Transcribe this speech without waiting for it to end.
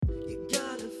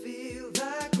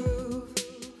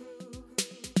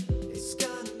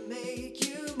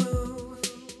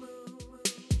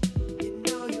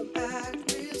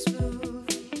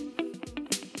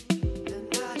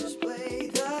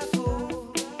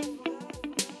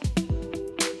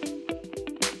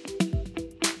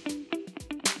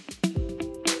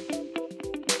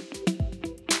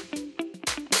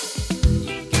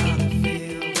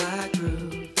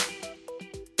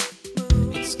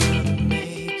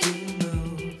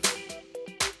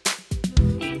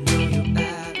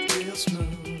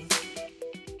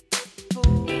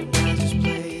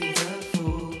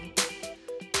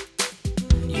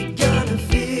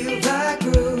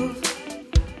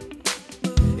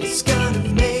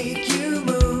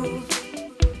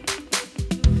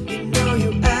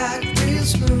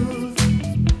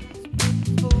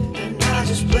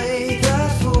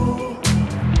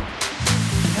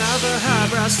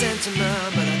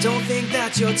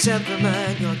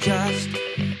temperament, you're just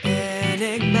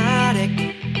enigmatic.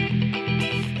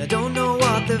 I don't know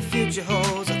what the future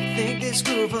holds. I think this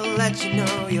groove will let you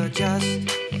know you're just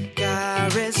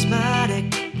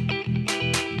charismatic.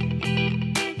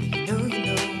 You know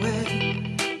it,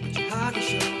 but your heart can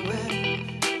show it.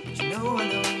 But you know I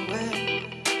know it,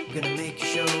 I'm gonna make you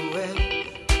show it.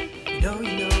 You know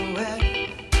it, but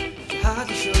your heart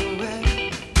can show it.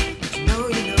 But you know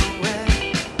it.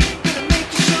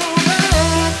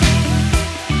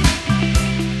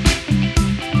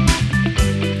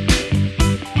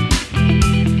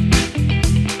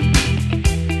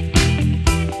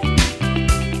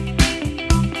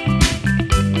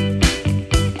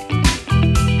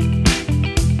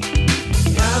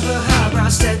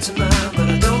 Sentiment, but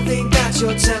I don't think that's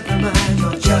your temperament.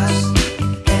 You're just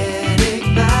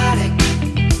enigmatic.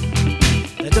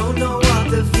 I don't know what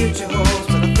the future holds,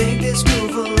 but I think this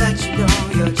groove will let you know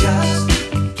you're just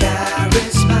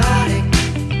charismatic.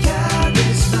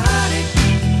 Charismatic.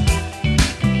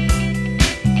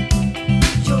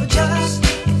 You're just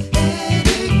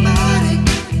enigmatic.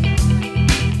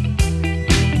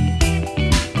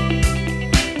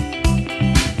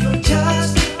 You're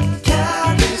just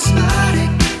charismatic.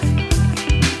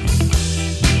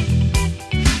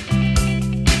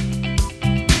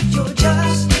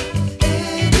 Just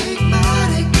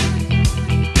enigmatic.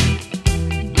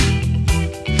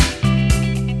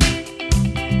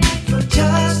 You're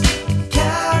just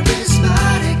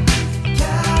charismatic.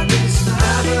 Charismatic. I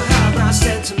have a highbrow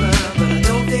sentiment, but I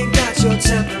don't think that's your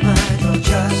temperament. You're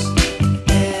just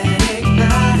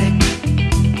enigmatic.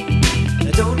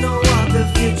 I don't know what the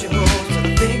future holds, but I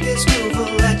think this groove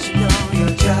will let you know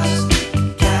you're just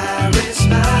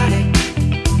charismatic.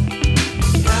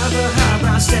 You have a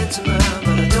highbrow sentiment,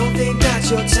 but I don't think that's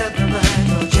your temperament.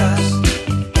 You're just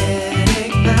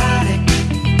enigmatic.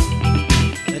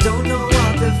 I don't know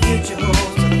what the future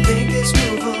holds, but I think this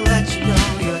groove will let you know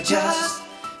you're just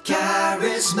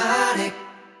charismatic.